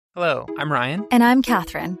Hello, I'm Ryan. And I'm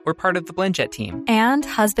Catherine. We're part of the BlendJet team. And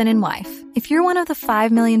husband and wife. If you're one of the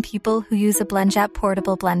 5 million people who use a BlendJet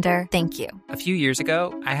portable blender, thank you. A few years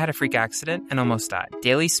ago, I had a freak accident and almost died.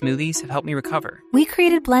 Daily smoothies have helped me recover. We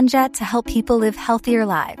created BlendJet to help people live healthier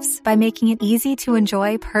lives by making it easy to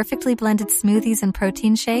enjoy perfectly blended smoothies and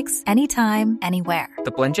protein shakes anytime, anywhere.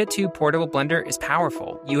 The BlendJet 2 portable blender is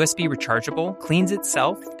powerful, USB rechargeable, cleans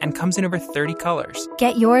itself, and comes in over 30 colors.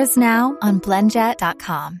 Get yours now on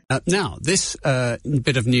blendjet.com. Now, this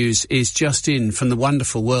bit of news is just in from the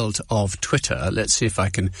wonderful world of Twitter. Let's see if I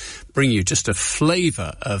can bring you just a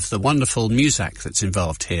flavour of the wonderful music that's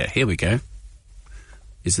involved here. Here we go.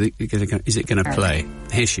 Is it going to play?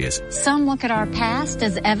 Here she is. Some look at our past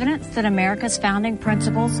as evidence that America's founding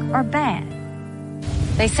principles are bad.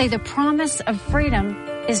 They say the promise of freedom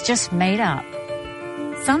is just made up.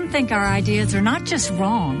 Some think our ideas are not just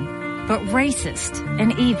wrong, but racist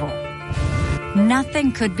and evil.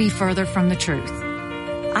 Nothing could be further from the truth.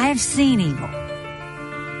 I have seen evil.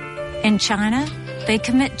 In China, they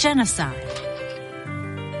commit genocide.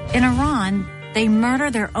 In Iran, they murder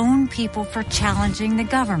their own people for challenging the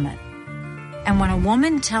government. And when a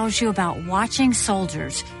woman tells you about watching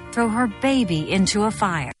soldiers throw her baby into a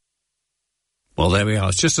fire. Well, there we are.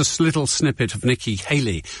 It's just a little snippet of Nikki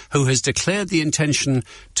Haley, who has declared the intention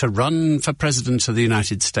to run for president of the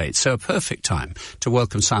United States. So a perfect time to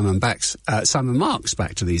welcome Simon Marks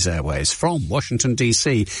back to these airways from Washington,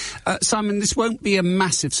 D.C. Simon, this won't be a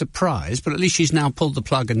massive surprise, but at least she's now pulled the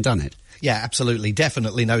plug and done it. Yeah, absolutely.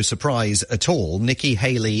 Definitely no surprise at all. Nikki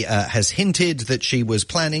Haley has hinted that she was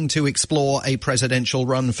planning to explore a presidential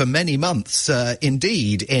run for many months.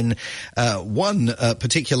 Indeed, in one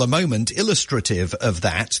particular moment illustrative of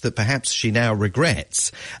that perhaps she now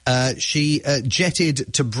regrets, she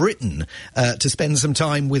jetted to Britain to spend some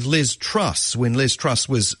time with Liz Truss when Liz Truss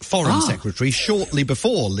was Foreign Secretary, shortly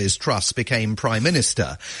before Liz Truss became Prime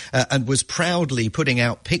Minister, and was proudly putting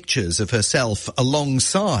out pictures of herself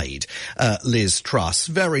alongside Liz Truss,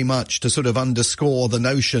 very much to sort of underscore the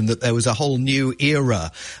notion that there was a whole new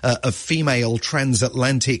era of female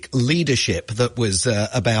transatlantic leadership that was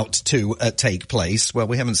about to take place. Well,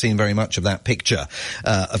 we haven't seen very much of that picture,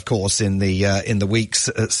 of course, in the weeks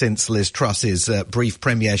since Liz Truss's brief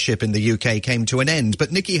premiership in the UK came to an end.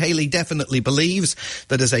 But Nikki Haley definitely believes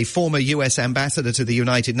that as a former US ambassador to the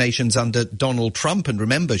United Nations under Donald Trump, and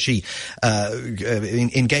remember, she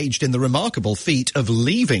engaged in the remarkable feat of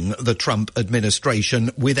leaving the Trump administration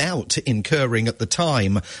without incurring at the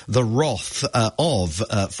time the wrath of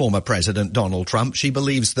former President Donald Trump. She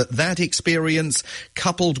believes that experience,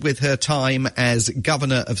 coupled with her time as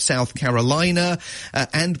governor of South Carolina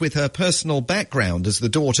and with her personal background as the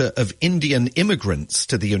daughter of Indian immigrants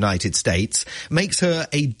to the United States, makes her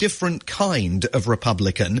a different kind of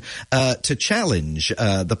Republican to challenge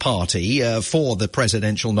the party for the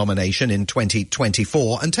presidential nomination in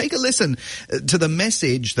 2024. And take a listen to the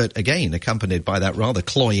message that, again, accompanied by that rather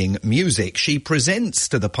cloying music, she presents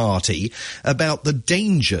to the party about the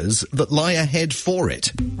dangers that lie ahead for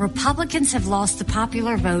it. Republicans have lost the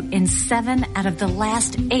popular vote in 7 out of the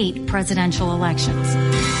last 8 presidential elections.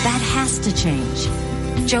 That has to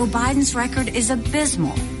change. Joe Biden's record is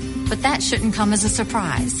abysmal, but that shouldn't come as a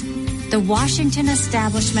surprise. The Washington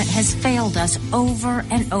establishment has failed us over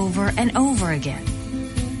and over and over again.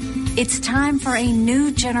 It's time for a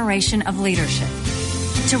new generation of leadership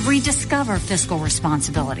to rediscover fiscal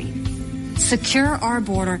responsibility, secure our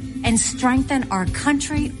border, and strengthen our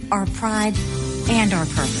country, our pride, and our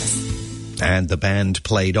purpose. And the band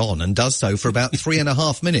played on and does so for about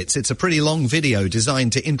 3.5 minutes. It's a pretty long video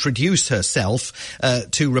designed to introduce herself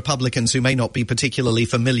to Republicans who may not be particularly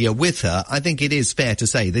familiar with her. I think it is fair to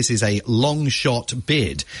say this is a long shot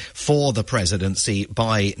bid for the presidency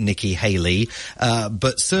by Nikki Haley,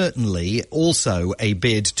 but certainly also a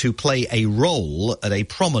bid to play a role at a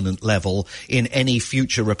prominent level in any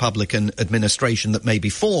future Republican administration that may be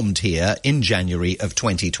formed here in January of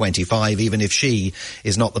 2025, even if she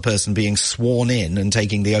is not the person being sworn in and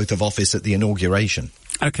taking the oath of office at the inauguration.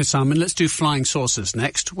 OK, Simon, let's do flying saucers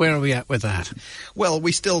next. Where are we at with that? Well,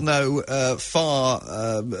 we still know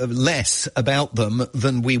far less about them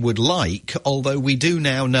than we would like, although we do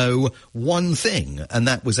now know one thing, and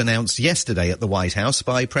that was announced yesterday at the White House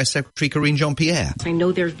by Press Secretary Karine Jean-Pierre. I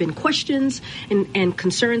know there have been questions and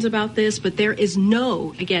concerns about this, but there is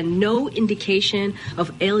no indication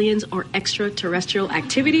of aliens or extraterrestrial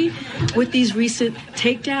activity. With these recent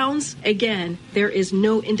takedowns, again, there is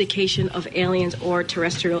no indication of aliens or terrestrial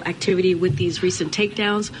extraterrestrial activity with these recent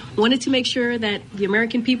takedowns. Wanted to make sure that the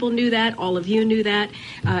American people knew that, all of you knew that,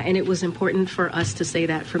 and it was important for us to say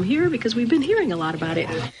that from here because we've been hearing a lot about it.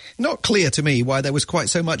 Not clear to me why there was quite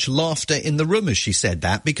so much laughter in the room as she said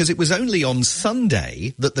that, because it was only on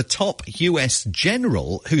Sunday that the top US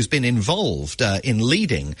general who's been involved in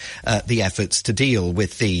leading the efforts to deal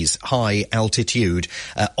with these high-altitude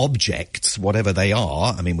objects, whatever they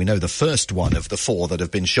are. I mean, we know the first one of the 4 that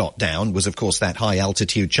have been shot down was, of course, that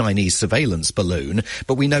high-altitude Chinese surveillance balloon,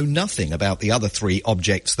 but we know nothing about the other 3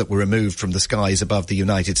 objects that were removed from the skies above the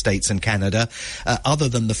United States and Canada, other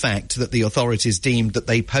than the fact that the authorities deemed that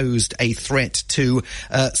they posed a threat to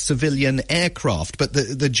civilian aircraft. But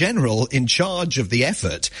the general in charge of the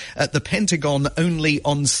effort at the Pentagon only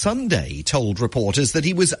on Sunday told reporters that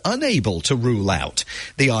he was unable to rule out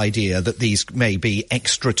the idea that these may be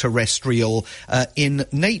extraterrestrial in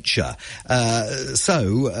nature.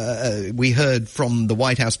 So we heard from the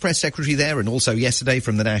White House press secretary there, and also yesterday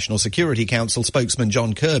from the National Security Council spokesman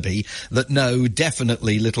John Kirby, that no,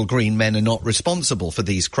 definitely little green men are not responsible for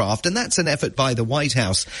these craft. And that's an effort by the White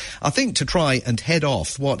House, I think, to try and head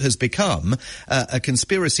off what has become a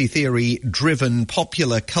conspiracy theory-driven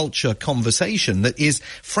popular culture conversation that is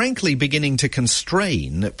frankly beginning to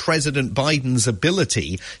constrain President Biden's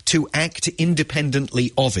ability to act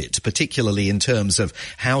independently of it, particularly in terms of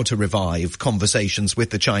how to revive conversations with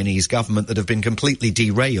the Chinese government that have been completely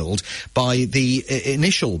derailed by the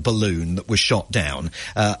initial balloon that was shot down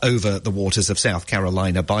over the waters of South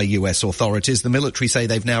Carolina by US authorities. The military say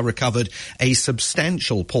they've now recovered a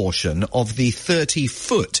substantial portion of the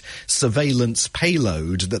 30-foot surveillance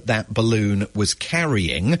payload that balloon was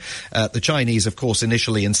carrying. The Chinese, of course,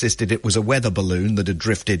 initially insisted it was a weather balloon that had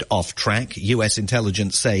drifted off track. US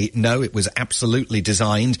intelligence say no, it was absolutely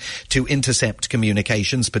designed to intercept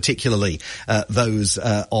communications, particularly those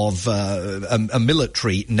of a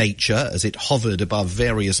military nature, as it hovered above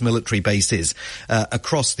various military bases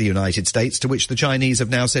across the United States, to which the Chinese have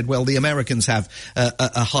now said, well, the Americans have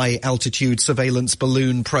a high-altitude surveillance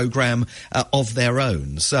balloon program of their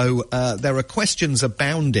own. So there are questions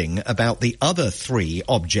abounding about the other 3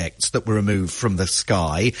 objects that were removed from the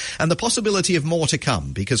sky, and the possibility of more to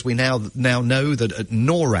come, because we now know that at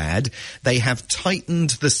NORAD they have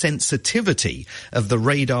tightened the sensitivity of the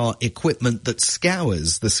radar equipment that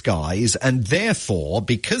scours the skies, and therefore,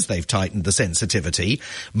 because they've tightened the sensitivity,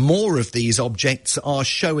 more of these objects are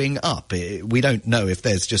showing up. We don't know if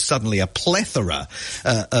there's just suddenly a plethora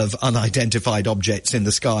of unidentified objects in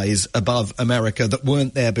the skies above America that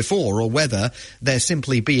weren't there before, or whether they're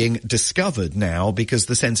simply being discovered now because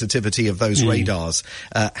the sensitivity of those radars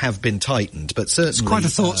have been tightened. But certainly... It's quite a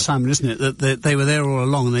thought, Simon, isn't it, that they were there all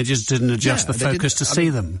along and they just didn't adjust the focus to see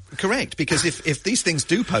them. Correct, because if these things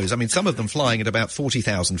do pose, I mean, some of them flying at about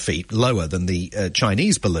 40,000 feet, lower than the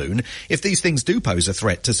Chinese balloon, if these things do pose a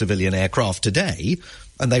threat to civilian aircraft today,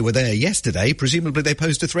 and they were there yesterday, presumably they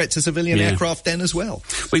posed a threat to civilian aircraft then as well.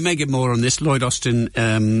 We may get more on this. Lloyd Austin,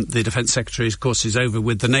 the Defence Secretary, of course, is over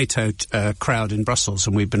with the NATO crowd in Brussels,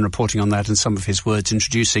 and we've been reporting on that and some of his words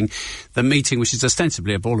introducing the meeting, which is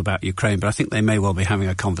ostensibly all about Ukraine, but I think they may well be having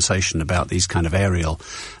a conversation about these kind of aerial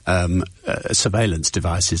surveillance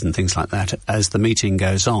devices and things like that as the meeting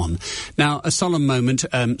goes on. Now, a solemn moment,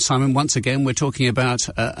 Simon, once again, we're talking about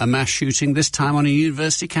a mass shooting, this time on a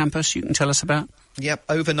university campus you can tell us about? Yep,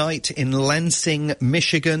 overnight in Lansing,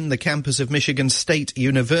 Michigan, the campus of Michigan State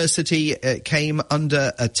University came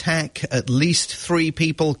under attack. At least 3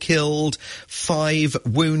 people killed, 5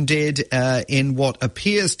 wounded in what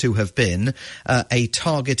appears to have been a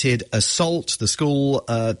targeted assault. The school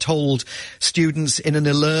told students in an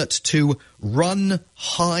alert to run,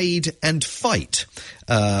 hide and fight,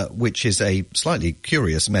 which is a slightly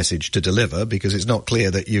curious message to deliver because it's not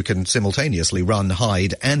clear that you can simultaneously run,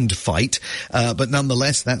 hide and fight. But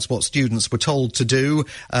nonetheless, that's what students were told to do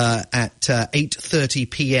at 8:30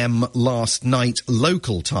 p.m. last night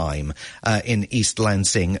local time in East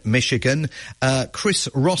Lansing, Michigan. Chris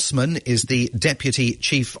Rossman is the Deputy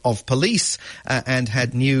Chief of Police and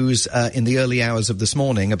had news in the early hours of this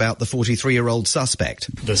morning about the 43-year-old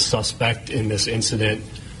suspect. The suspect in this incident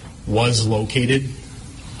was located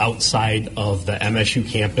outside of the MSU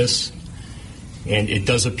campus, and it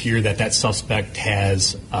does appear that suspect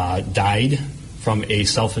has died from a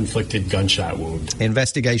self-inflicted gunshot wound.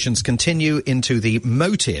 Investigations continue into the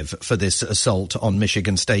motive for this assault on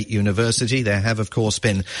Michigan State University. There have, of course,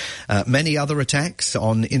 been many other attacks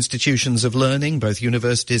on institutions of learning, both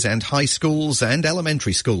universities and high schools and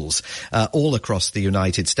elementary schools, all across the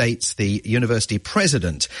United States. The university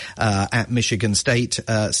president at Michigan State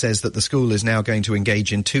says that the school is now going to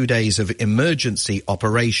engage in 2 days of emergency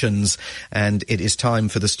operations, and it is time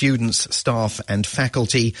for the students, staff and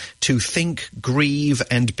faculty to think, grieve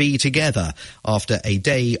and be together after a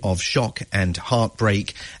day of shock and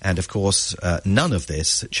heartbreak. And of course, none of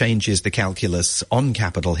this changes the calculus on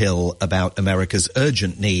Capitol Hill about America's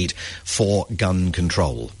urgent need for gun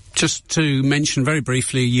control. Just to mention very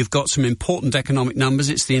briefly, you've got some important economic numbers.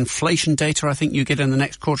 It's the inflation data I think you get in the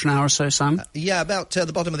next quarter of an hour or so, Simon? Yeah, about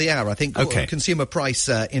the bottom of the hour. I think okay. Consumer price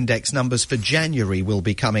index numbers for January will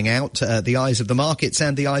be coming out. The eyes of the markets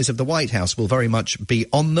and the eyes of the White House will very much be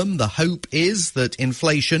on them. The hope is that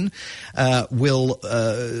inflation will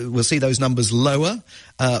see those numbers lower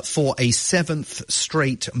for a seventh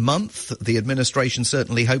straight month. The administration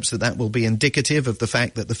certainly hopes that that will be indicative of the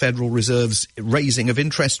fact that the Federal Reserve's raising of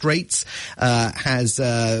interest rates has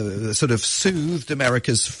sort of soothed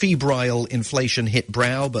America's febrile inflation-hit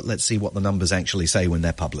brow, but let's see what the numbers actually say when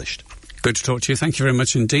they're published. Good to talk to you. Thank you very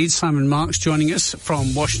much indeed. Simon Marks joining us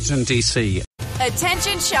from Washington, D.C.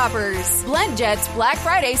 Attention shoppers! BlendJet's Black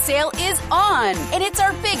Friday sale is on, and it's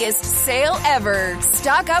our biggest sale ever.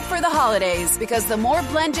 Stock up for the holidays, because the more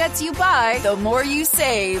BlendJets you buy, the more you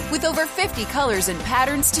save. With over 50 colors and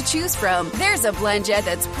patterns to choose from, there's a BlendJet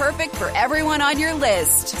that's perfect for everyone on your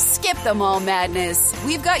list. Skip the mall madness.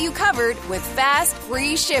 We've got you covered with fast,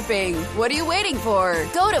 free shipping. What are you waiting for?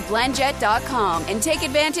 Go to BlendJet.com and take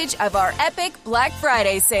advantage of our epic Black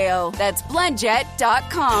Friday sale. That's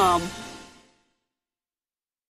BlendJet.com.